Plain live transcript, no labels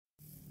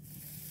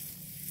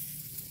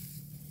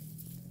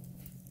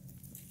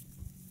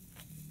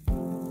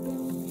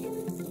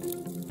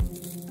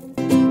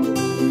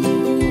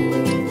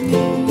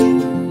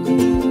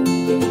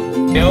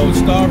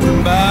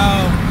starboard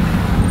bow,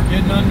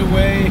 getting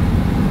underway.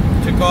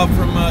 Took off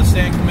from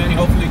San Clemente.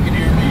 Hopefully you can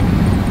hear me.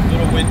 A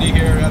little windy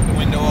here, got the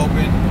window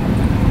open.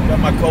 Got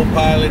my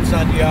co-pilot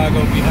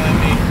Santiago behind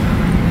me.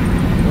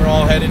 We're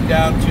all headed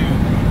down to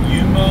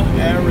Yuma,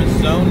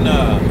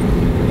 Arizona.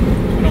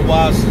 It's been a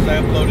while since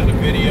I uploaded a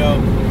video.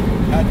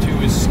 Had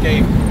to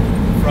escape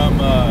from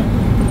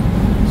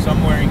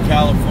somewhere in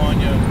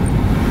California.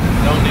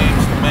 No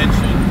names to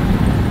mention.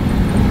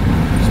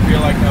 Just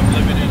feel like I'm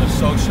living in a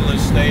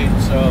socialist state,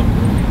 so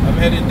I'm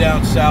headed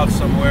down south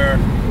somewhere.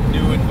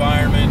 New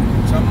environment,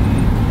 something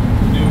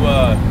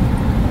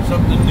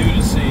new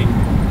to see.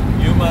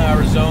 Yuma,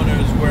 Arizona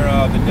is where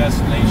the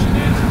destination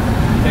is.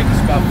 It takes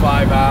us about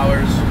 5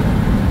 hours.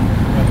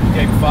 We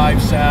take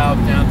 5 south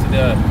down to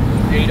the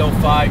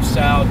 805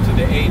 south to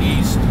the 8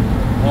 east,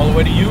 all the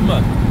way to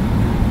Yuma.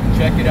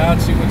 Check it out,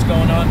 see what's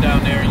going on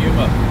down there in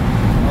Yuma.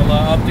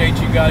 I'll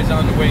update you guys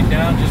on the way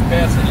down, just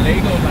passing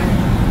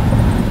Legoland.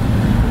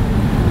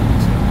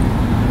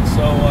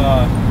 So,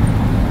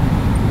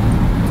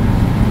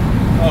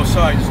 oh,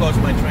 sorry, I just lost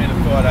my train of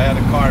thought. I had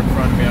a car in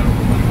front of me. I don't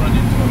want to run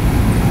into it.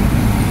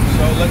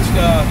 So let's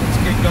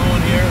get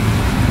going here.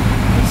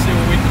 Let's see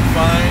what we can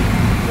find,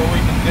 what we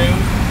can do,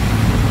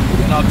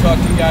 and I'll talk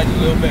to you guys a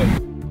little bit.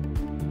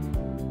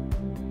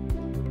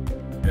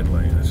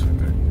 Headlight, that's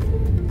okay.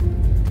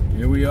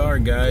 Here we are,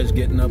 guys,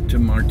 getting up to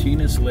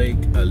Martinez Lake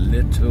a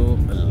little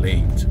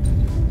late.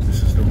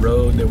 This is the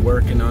road. They're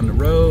working on the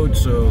road,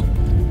 so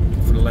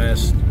for the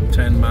last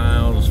 10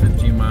 miles,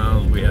 15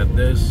 miles, we had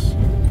this.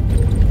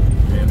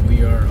 And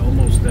we are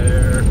almost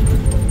there.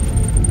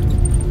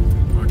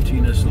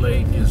 Martinez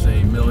Lake is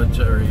a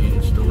military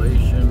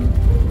installation.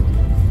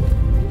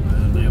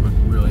 And they have a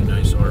really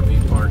nice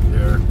RV park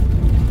there.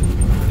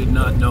 Did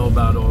not know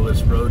about all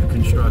this road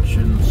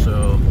construction,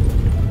 so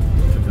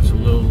it took us a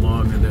little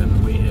longer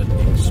than we had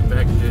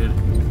expected.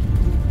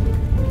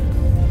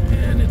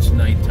 And it's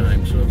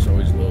nighttime, so it's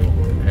always a little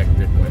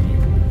hectic when you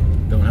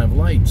don't have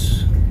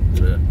lights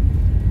to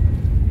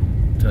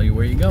tell you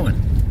where you're going.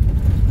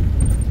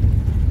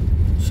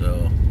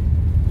 So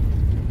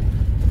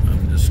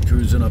I'm just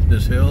cruising up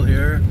this hill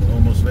here,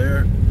 almost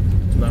there.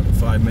 It's about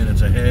 5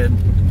 minutes ahead.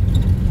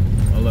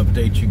 I'll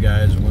update you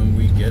guys when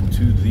we get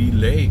to the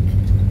lake.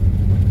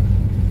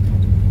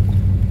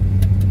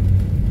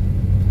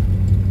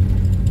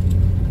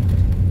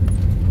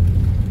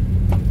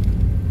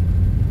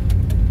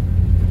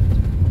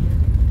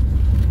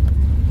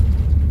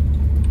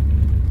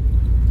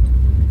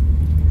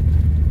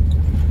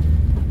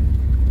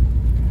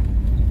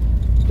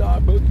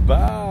 Starboard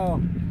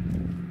bow.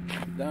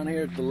 Down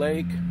here at the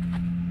lake,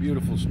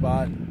 beautiful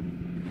spot.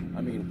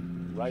 I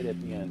mean, right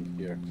at the end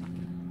here.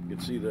 You can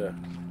see the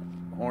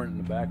horn in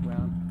the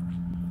background.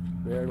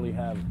 Barely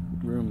have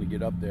room to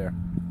get up there.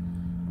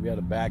 We got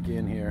to back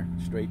in here,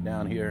 straight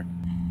down here,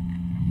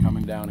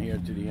 coming down here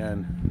to the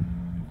end,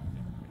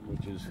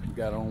 which is, we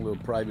got our own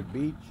little private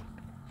beach.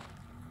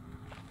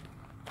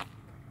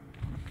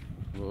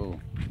 Little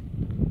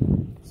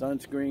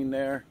sunscreen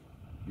there.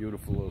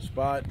 Beautiful little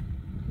spot.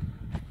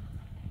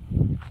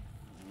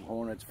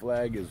 Hornets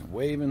flag is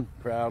waving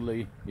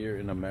proudly here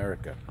in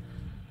America.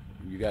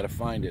 You got to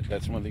find it.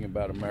 That's one thing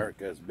about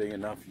America. It's big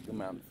enough. You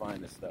come out and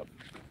find this stuff.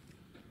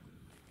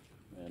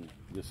 And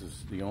this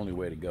is the only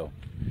way to go.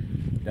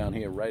 Down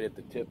here, right at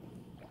the tip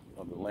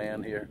of the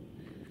land here,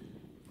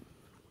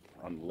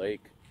 on the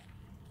lake.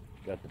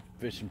 Got the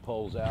fishing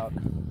poles out.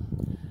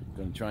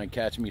 Gonna try and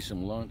catch me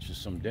some lunch or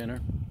some dinner.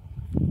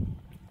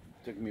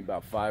 Took me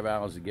about 5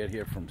 hours to get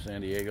here from San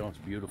Diego. It's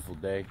a beautiful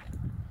day.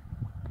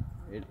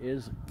 It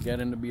is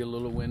getting to be a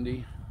little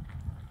windy.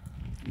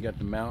 You got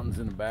the mountains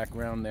in the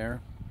background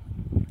there.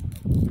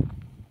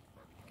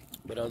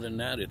 But other than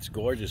that, it's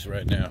gorgeous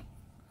right now.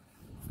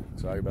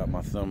 Sorry about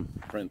my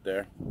thumbprint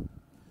there.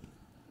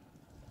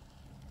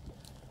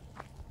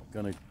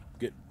 Gonna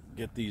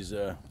get these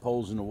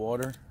poles in the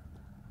water,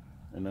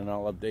 and then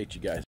I'll update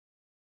you guys.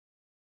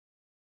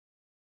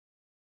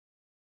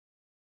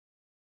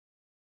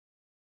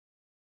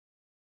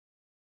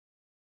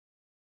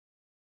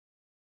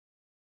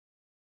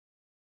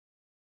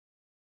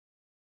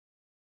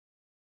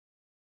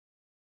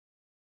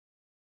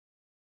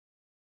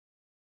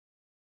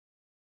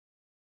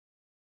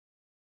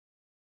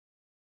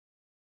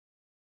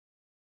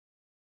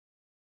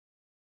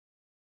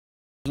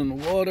 In the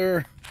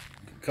water,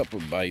 a couple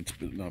of bites,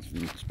 but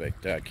nothing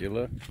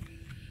spectacular.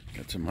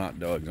 Got some hot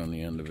dogs on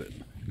the end of it.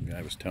 The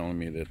guy was telling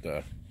me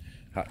that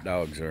hot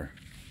dogs are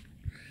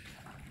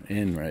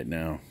in right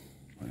now.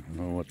 I don't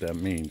know what that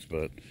means,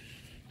 but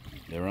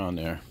they're on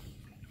there.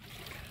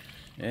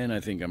 And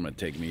I think I'm gonna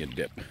take me a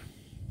dip.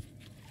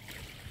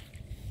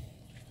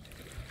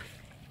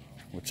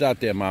 What's out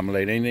there,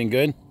 Marmalade? Anything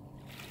good?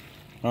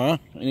 Huh?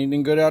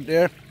 Anything good out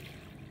there?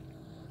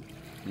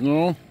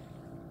 No?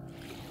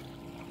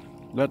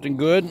 Nothing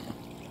good?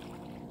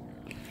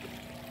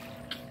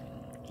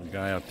 The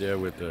guy out there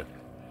with the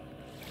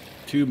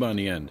tube on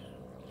the end.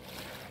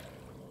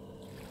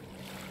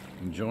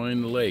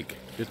 Enjoying the lake,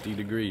 50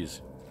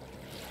 degrees.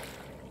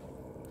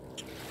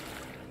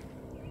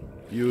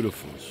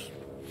 Beautiful,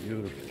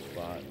 beautiful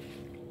spot.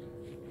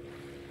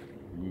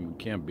 You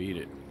can't beat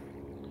it.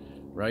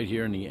 Right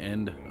here in the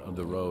end of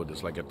the road,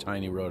 it's like a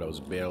tiny road. I was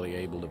barely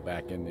able to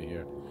back into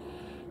here.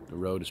 The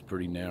road is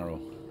pretty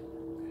narrow.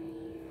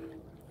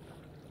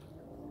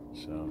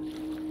 So,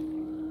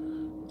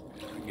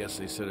 I guess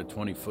they said a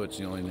 20 foot's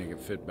the only thing that can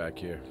fit back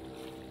here.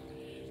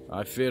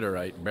 I fit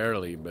alright,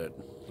 barely, but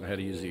I had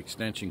to use the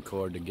extension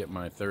cord to get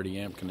my 30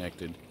 amp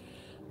connected.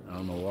 I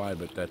don't know why,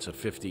 but that's a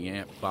 50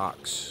 amp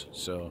box.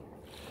 So,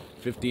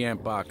 50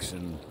 amp box,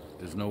 and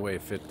there's no way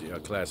a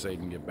Class 8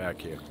 can get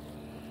back here.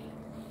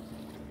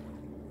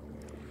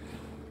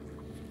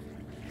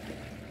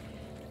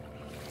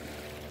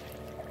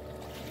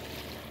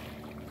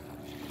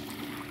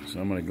 So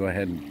I'm going to go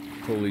ahead and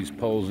pull these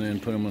poles in,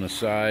 put them on the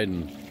side,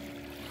 and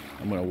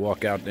I'm going to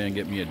walk out there and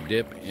get me a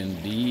dip in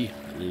the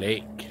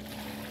lake.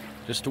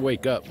 Just to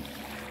wake up.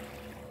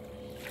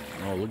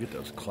 Oh, look at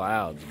those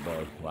clouds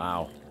above.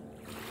 Wow.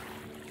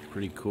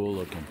 Pretty cool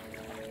looking.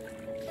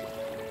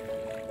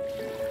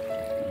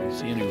 I don't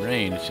see any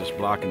rain, it's just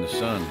blocking the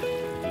sun.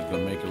 It's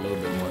going to make it a little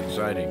bit more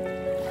exciting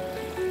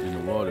in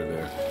the water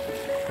there.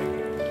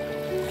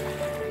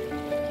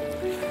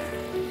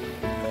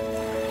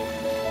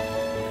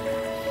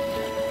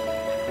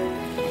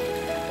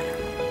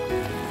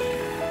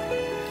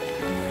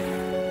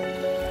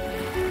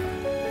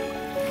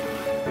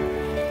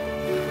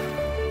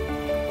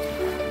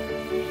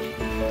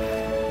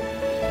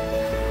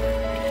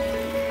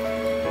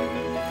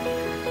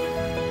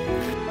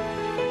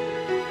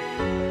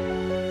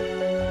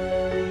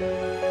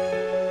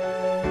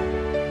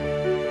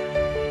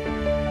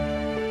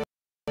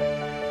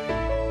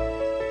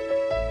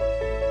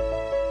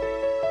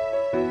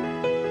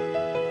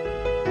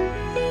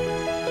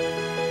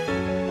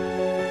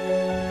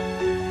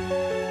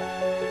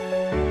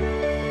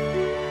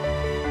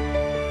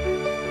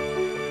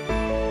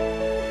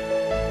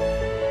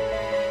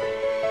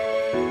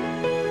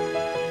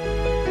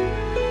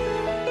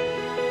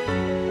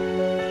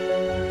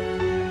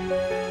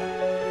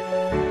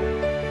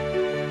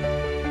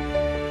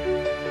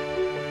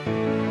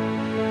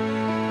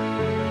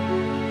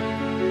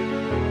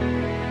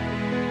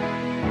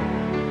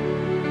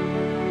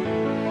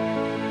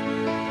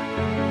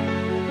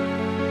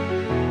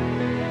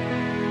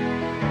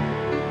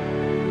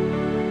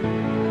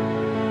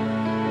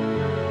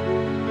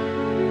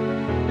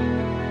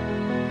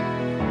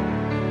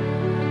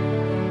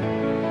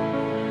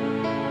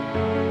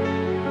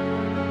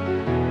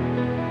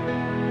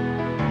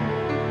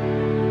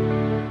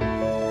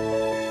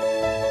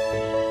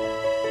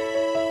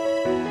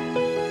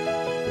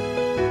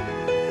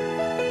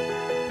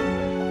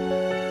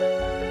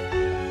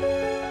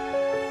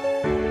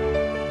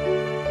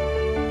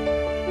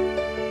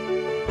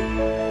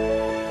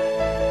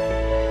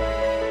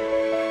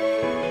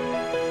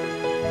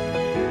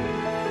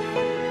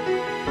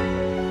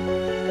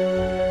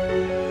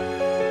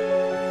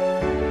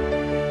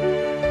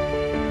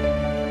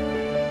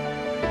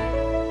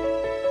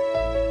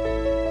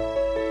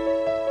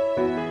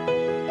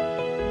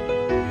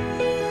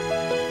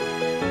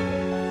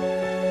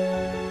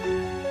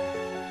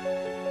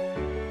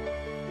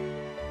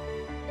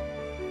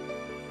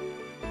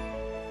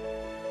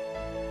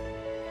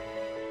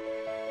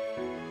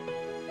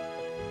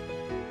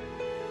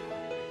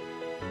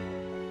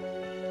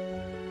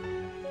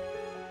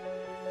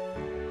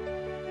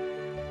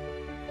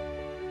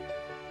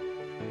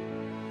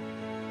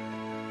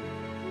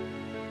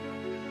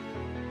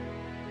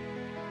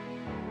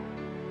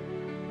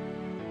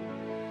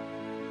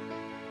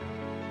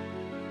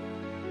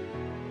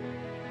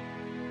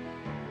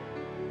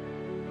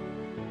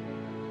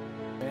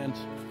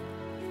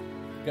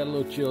 Got a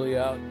little chilly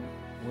out.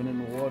 Went in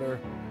the water.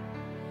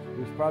 It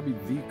was probably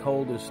the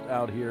coldest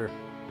out here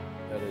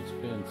that it's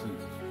been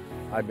since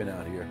I've been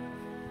out here.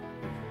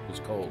 It's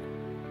cold,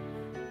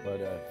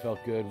 but it felt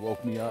good.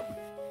 Woke me up.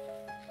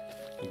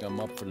 I think I'm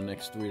up for the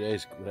next 3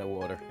 days with that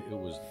water. It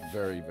was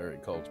very, very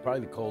cold. It's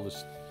probably the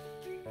coldest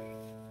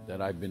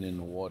that I've been in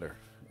the water.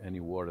 Any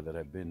water that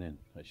I've been in,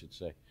 I should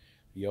say.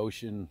 The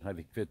ocean, I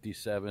think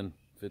 57,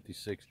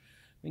 56.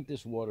 I think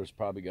this water is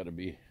probably got to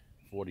be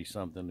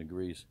 40-something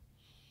degrees.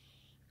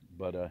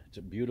 But it's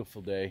a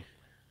beautiful day.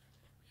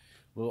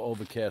 A little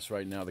overcast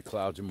right now. The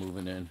clouds are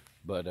moving in,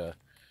 but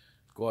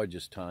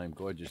gorgeous time,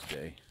 gorgeous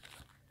day.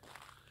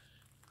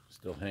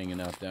 Still hanging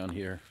out down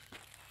here.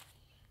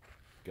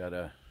 Got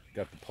the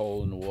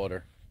pole in the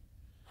water.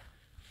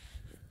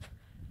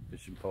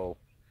 Fishing pole.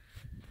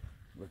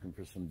 Looking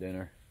for some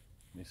dinner.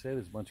 They say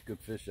there's a bunch of good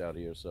fish out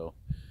here, so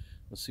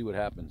let's see what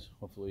happens.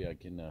 Hopefully I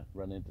can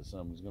run into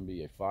some. There's going to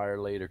be a fire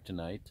later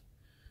tonight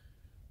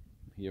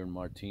here in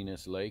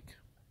Martinez Lake.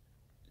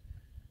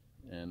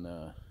 And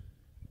gonna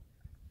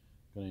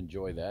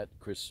enjoy that.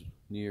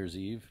 New Year's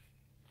Eve.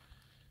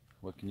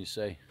 What can you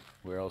say?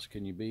 Where else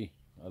can you be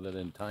other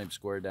than Times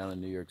Square down in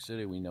New York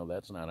City? We know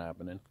that's not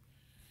happening.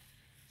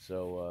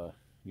 So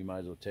you might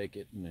as well take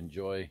it and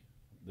enjoy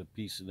the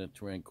peace and the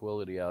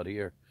tranquility out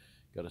here.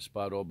 Got a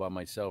spot all by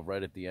myself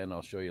right at the end.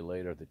 I'll show you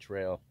later the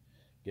trail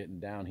getting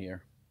down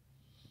here.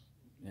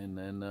 and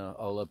then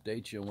I'll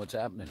update you on what's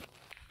happening.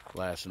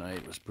 Last night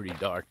it was pretty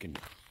dark and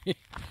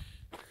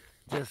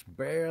just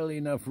barely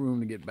enough room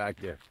to get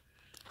back there.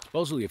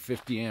 Supposedly a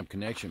 50 amp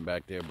connection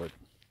back there, but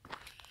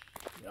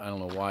I don't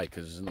know why,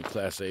 because the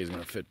Class A is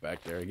going to fit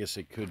back there. I guess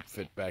it could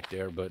fit back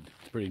there, but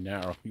it's pretty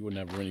narrow. You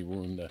wouldn't have any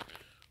room to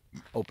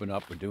open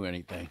up or do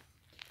anything.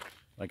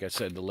 Like I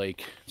said, the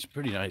lake, it's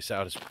pretty nice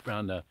out. It's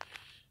around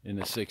in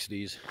the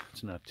 60s.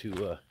 It's not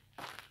too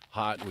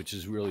hot, which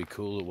is really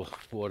cool.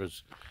 The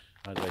water's,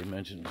 as I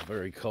mentioned, is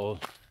very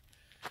cold.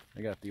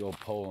 I got the old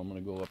pole. I'm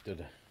going to go up to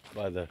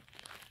by the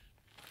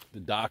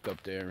dock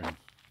up there and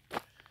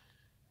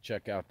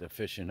check out the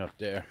fishing up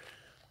there.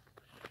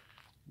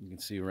 You can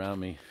see around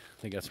me,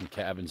 they got some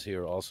cabins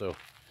here also,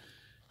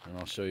 and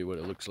I'll show you what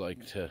it looks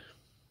like to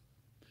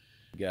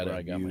get it.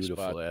 I got my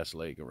beautiful ass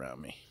lake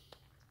around me.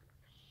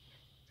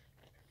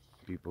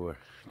 People were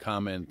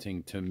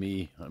commenting to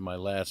me on my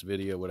last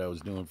video what I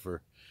was doing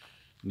for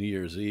New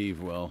Year's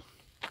Eve. Well,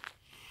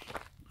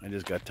 I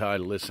just got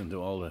tired of listening to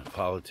all the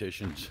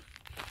politicians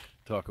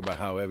talk about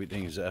how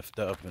everything is effed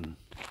up, and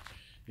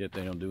yet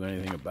they don't do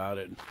anything about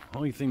it. The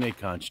only thing they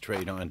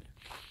concentrate on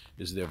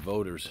is their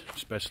voters,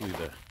 especially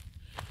the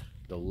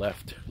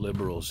left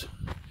liberals.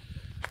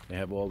 They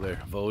have all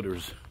their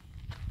voters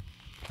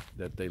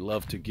that they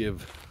love to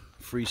give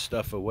free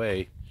stuff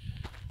away,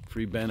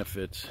 free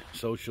benefits,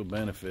 social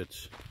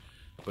benefits,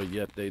 but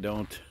yet they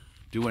don't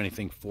do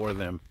anything for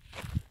them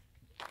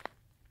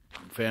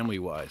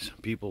family-wise,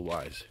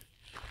 people-wise.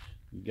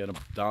 You get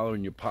 $1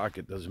 in your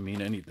pocket doesn't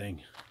mean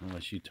anything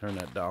unless you turn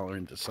that dollar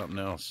into something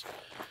else.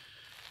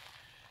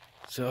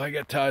 So I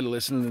got tired of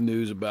listening to the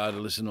news about it,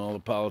 listening to all the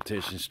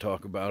politicians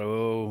talk about,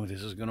 oh,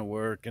 this is going to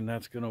work and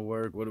that's going to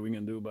work. What are we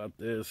going to do about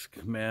this?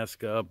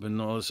 Mask up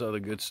and all this other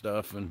good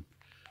stuff. And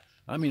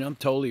I mean, I'm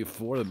totally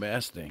for the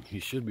mask thing. You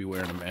should be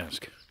wearing a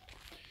mask.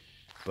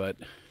 But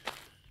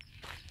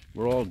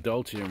we're all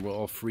adults here and we're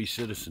all free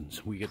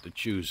citizens. We get to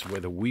choose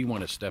whether we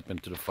want to step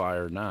into the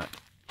fire or not.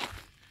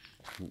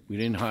 We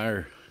didn't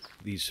hire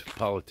these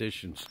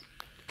politicians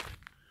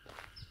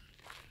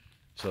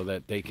so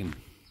that they can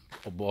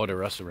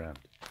order us around.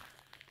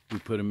 We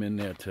put them in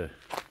there to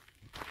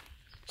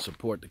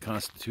support the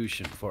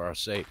Constitution for our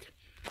sake.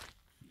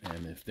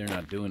 And if they're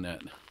not doing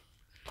that,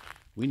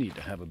 we need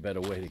to have a better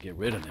way to get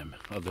rid of them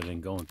other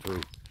than going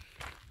through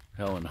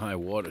hell and high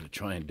water to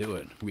try and do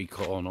it.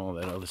 Recall and all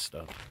that other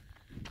stuff.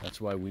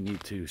 That's why we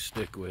need to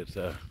stick with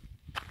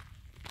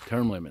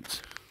term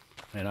limits.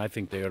 And I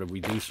think they ought to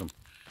reduce them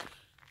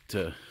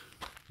to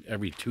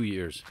every 2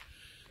 years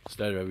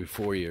instead of every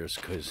 4 years,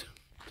 because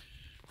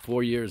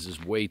 4 years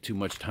is way too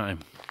much time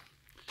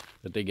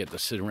that they get to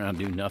sit around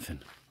and do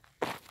nothing.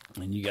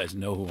 And you guys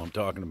know who I'm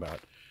talking about.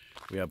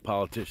 We have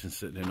politicians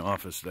sitting in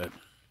office that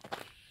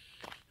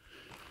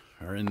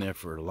are in there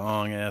for a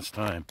long ass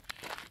time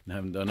and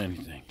haven't done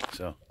anything.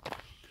 So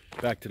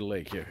back to the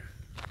lake here.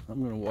 I'm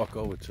going to walk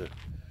over to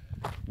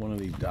one of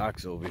these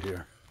docks over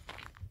here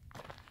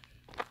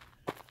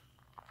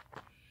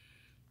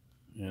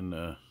and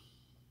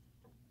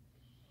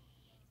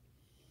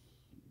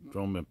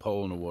throw them a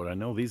pole in the water. I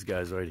know these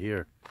guys right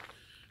here,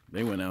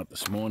 they went out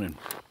this morning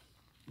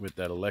with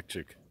that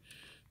electric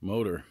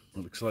motor.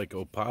 It looks like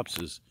old Pops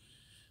is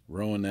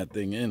rowing that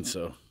thing in,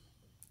 so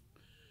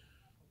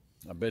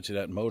I bet you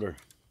that motor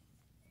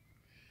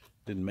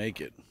didn't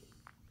make it.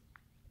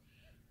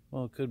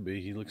 Well, it could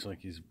be. He looks like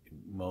he's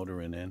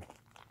motoring in.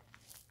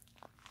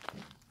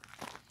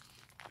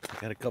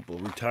 Got a couple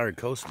of retired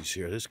coasties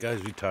here. This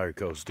guy's retired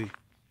coastie.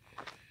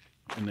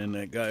 And then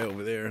that guy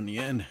over there in the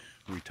end,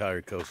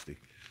 retired coastie.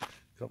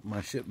 A couple of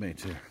my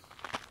shipmates here.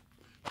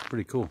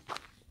 Pretty cool.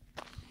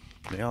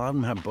 They all of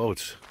them have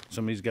boats.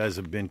 Some of these guys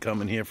have been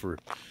coming here for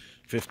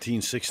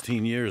 15,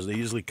 16 years. They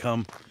usually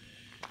come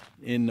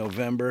in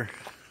November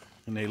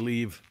and they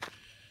leave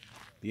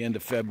the end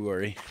of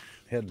February,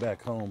 head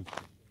back home.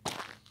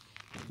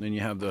 Then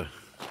you have the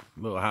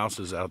little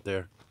houses out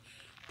there,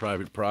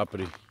 private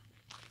property.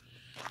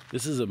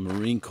 This is a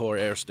Marine Corps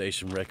Air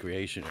Station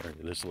recreation area,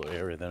 this little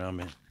area that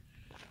I'm in.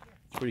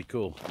 It's pretty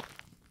cool.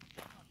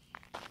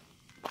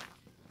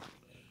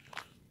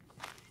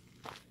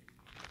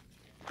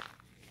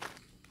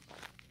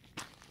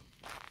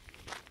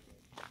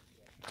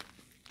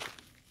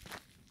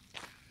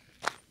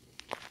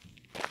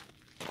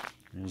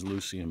 There's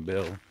Lucy and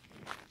Bill.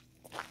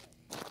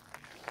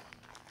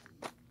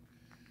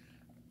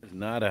 There's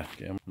not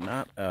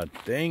a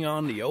thing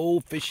on the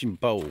old fishing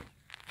pole.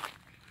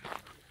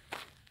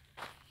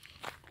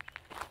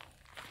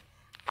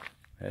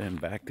 Heading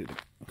back to the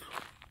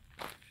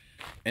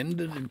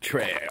end of the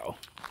trail.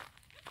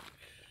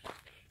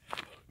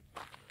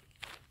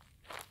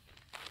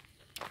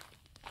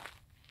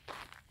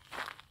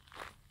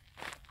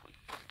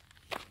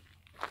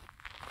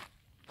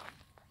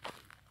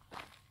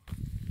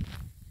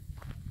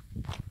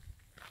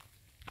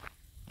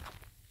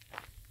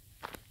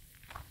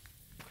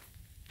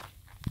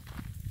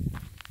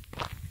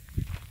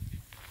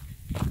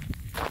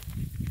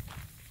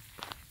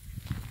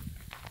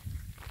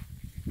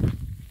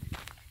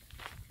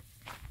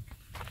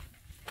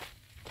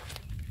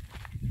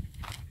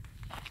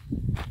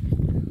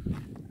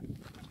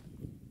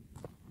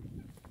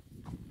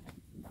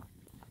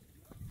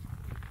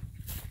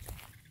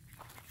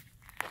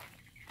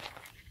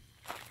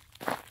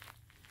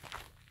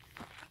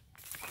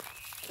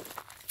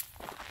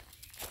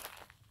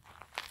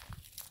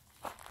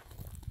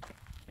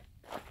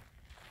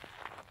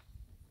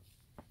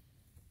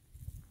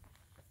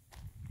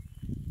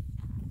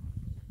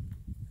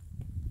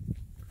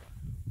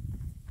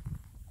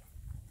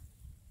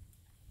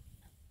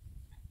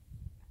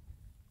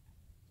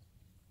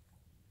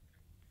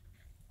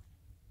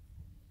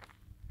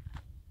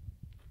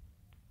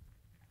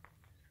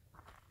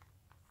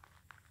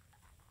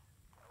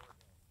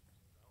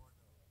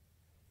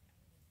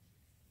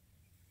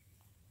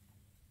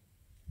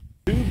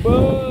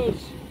 Buzz!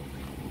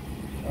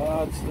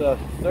 It's the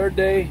third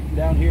day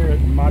down here at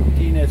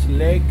Martinez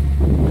Lake.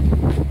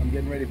 I'm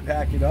getting ready to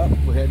pack it up.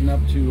 We're heading up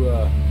to,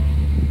 I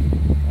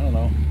don't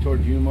know,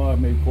 towards Yuma,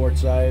 maybe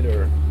Quartzite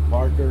or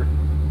Parker.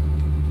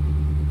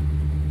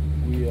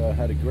 We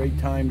had a great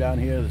time down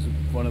here. This is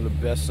one of the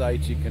best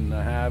sights you can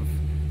have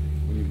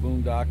when you're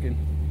boondocking,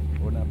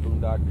 or not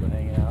boondocking, but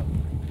hanging out.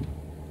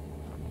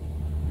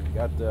 We've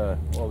got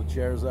all the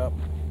chairs up.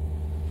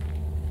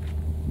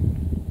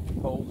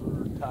 Poles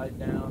are tied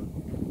down.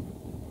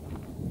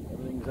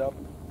 Everything's up,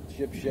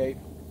 ship shape,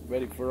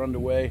 ready for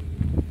underway.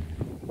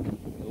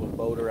 A little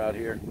boater out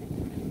here.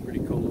 Pretty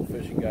cool little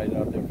fishing guys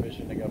out there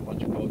fishing. They got a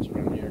bunch of boats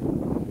around here.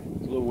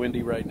 It's a little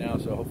windy right now,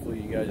 so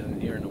hopefully you guys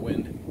aren't hearing the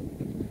wind.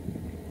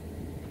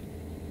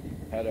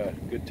 Had a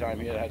good time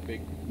here. Had a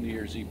big New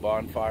Year's Eve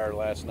bonfire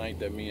last night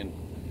that we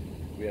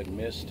had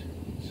missed.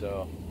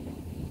 So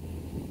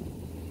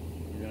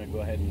we're gonna go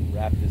ahead and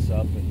wrap this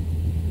up and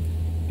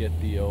get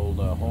the old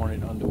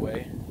Hornet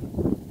underway.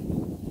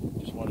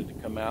 Just wanted to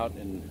come out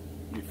and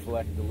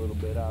reflect a little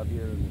bit out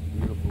here in this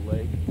beautiful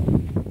lake.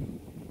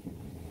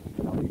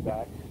 I'll be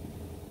back.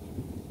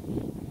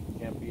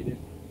 Can't beat it.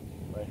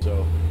 Right.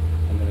 So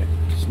I'm gonna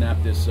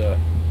snap this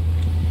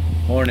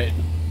Hornet,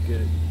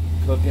 get it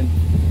cooking.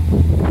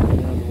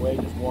 Underway,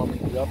 just warming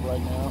it up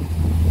right now.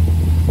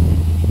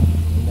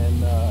 And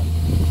then I'm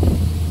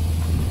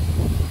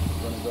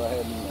gonna go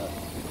ahead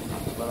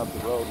and run up the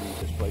road and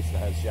this place that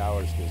has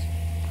showers, because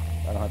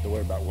I don't have to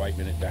worry about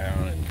wiping it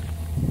down and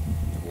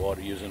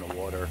water, using the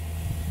water.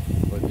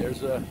 But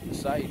there's a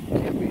site,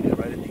 can't beat it,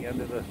 right at the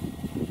end of the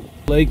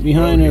lake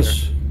behind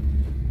us.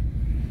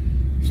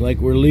 It's like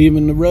we're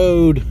leaving the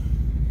road.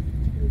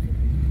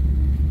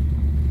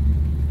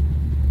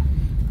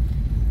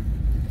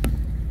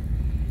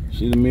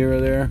 See the mirror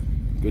there?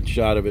 Good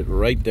shot of it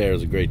right there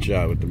is a great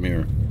shot with the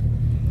mirror.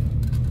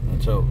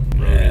 Let's hope.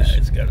 Yeah,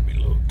 it's got to be a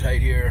little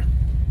tight here.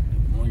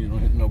 Well, you don't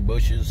hit no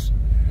bushes.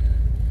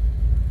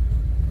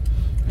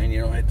 And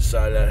you don't hit the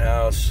side of that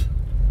house.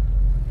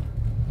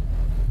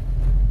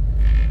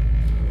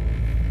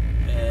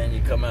 And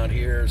you come out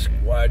here as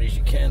wide as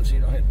you can so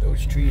you don't hit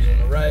those trees on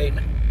the right.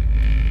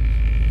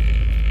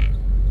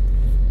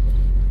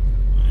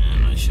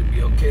 And I should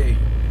be okay.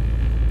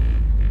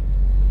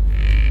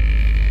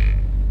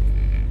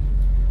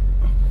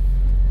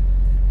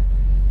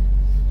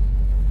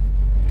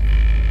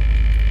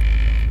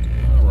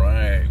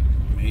 Alright,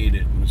 made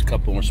it. There's a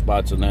couple more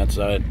spots on that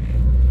side.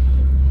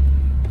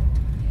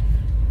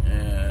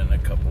 And a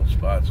couple of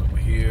spots over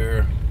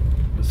here.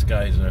 This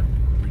guy's a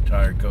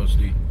retired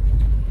coastie.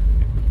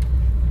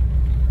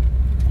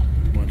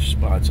 Bunch of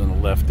spots on the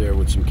left there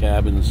with some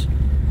cabins.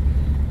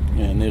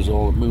 And there's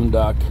all the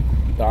moondock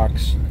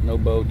docks, no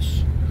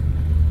boats.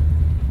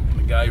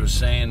 The guy was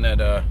saying that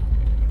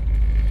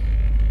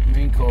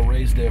Marine Corps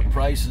raised their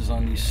prices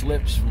on these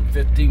slips from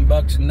 15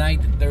 bucks a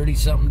night to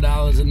 30-something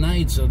dollars a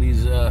night. So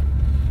these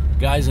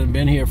guys that have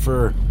been here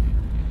for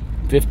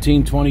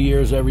 15, 20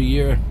 years every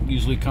year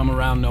usually come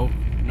around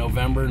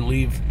November and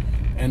leave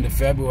end of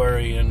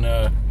February. And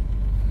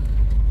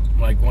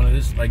like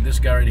this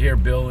guy right here,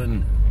 Bill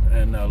and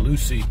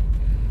Lucy,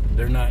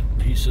 they're not,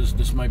 he says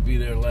this might be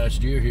their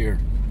last year here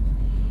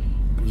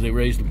because they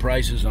raised the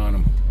prices on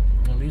them.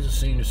 Well, these are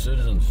senior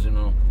citizens, you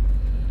know.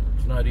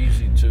 It's not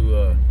easy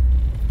to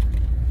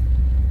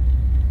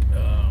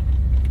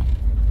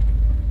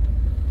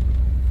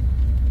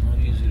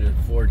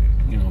afford,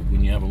 you know,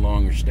 when you have a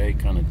longer stay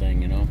kind of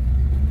thing, you know.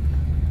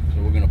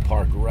 So we're gonna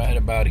park right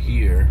about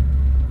here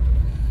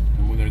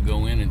and we're gonna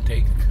go in and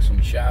take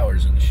some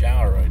showers in the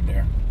shower right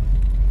there.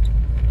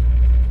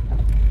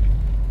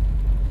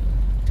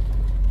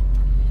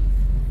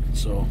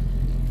 So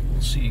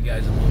we'll see you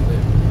guys in a little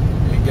bit.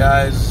 Hey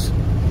guys,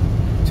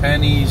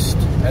 10 East,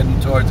 heading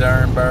towards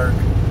Ehrenberg.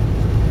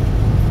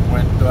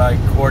 Went by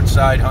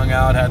Quartzite, hung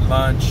out, had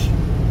lunch,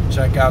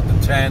 check out the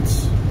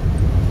tents.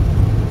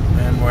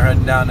 And we're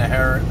heading down to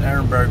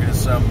Ehrenberg to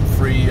some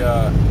free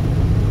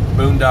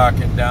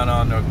boondocking down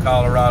on the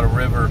Colorado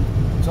River.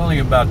 It's only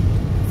about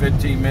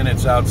 15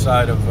 minutes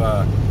outside of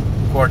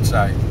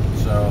Quartzite.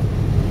 So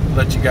I'll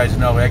let you guys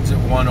know, exit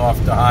 1 off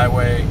the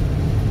highway.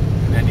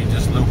 And then you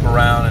just loop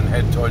around and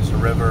head towards the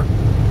river.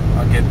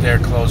 I'll get there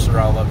closer,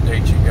 I'll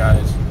update you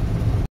guys.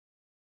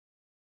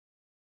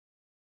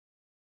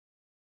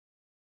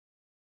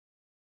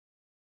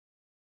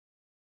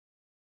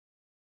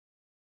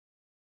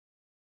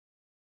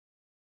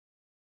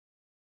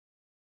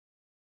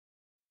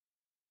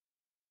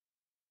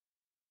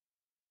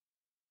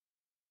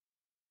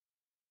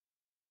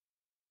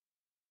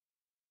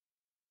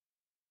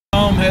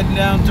 Home, heading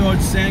down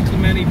towards San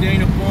Clemente,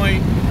 Dana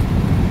Point.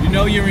 You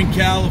know you're in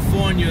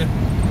California,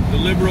 the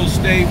liberal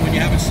state, when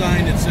you have a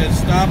sign that says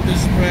stop the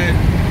spread,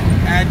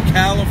 add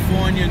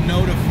California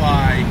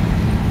notify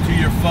to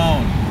your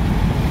phone.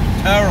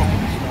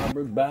 Terrible.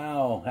 Starboard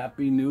bow,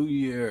 Happy New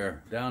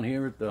Year. Down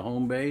here at the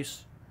home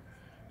base.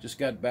 Just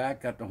got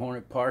back, got the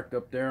Hornet parked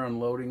up there,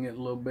 unloading it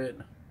a little bit.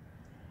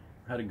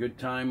 Had a good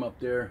time up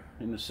there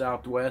in the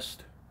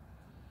southwest.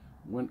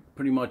 Went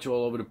pretty much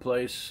all over the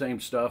place, same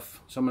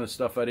stuff. Some of the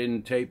stuff I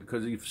didn't tape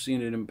because you've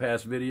seen it in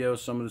past videos.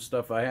 Some of the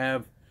stuff I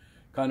have,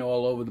 kind of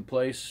all over the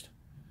place.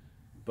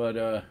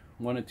 But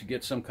wanted to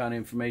get some kind of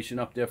information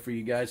up there for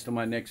you guys till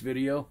my next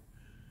video.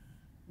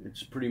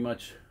 It's pretty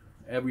much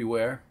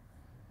everywhere.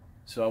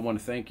 So I want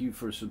to thank you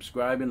for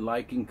subscribing,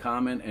 liking,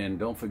 comment, and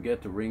don't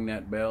forget to ring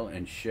that bell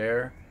and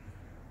share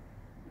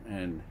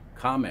and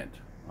comment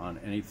on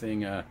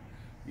anything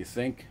you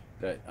think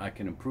that I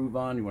can improve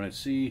on, you want to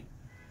see,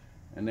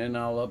 and then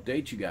I'll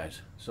update you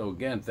guys. So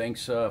again,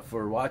 thanks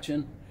for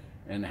watching,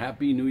 and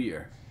Happy New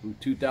Year.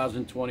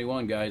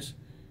 2021, guys.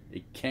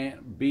 It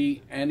can't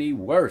be any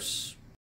worse.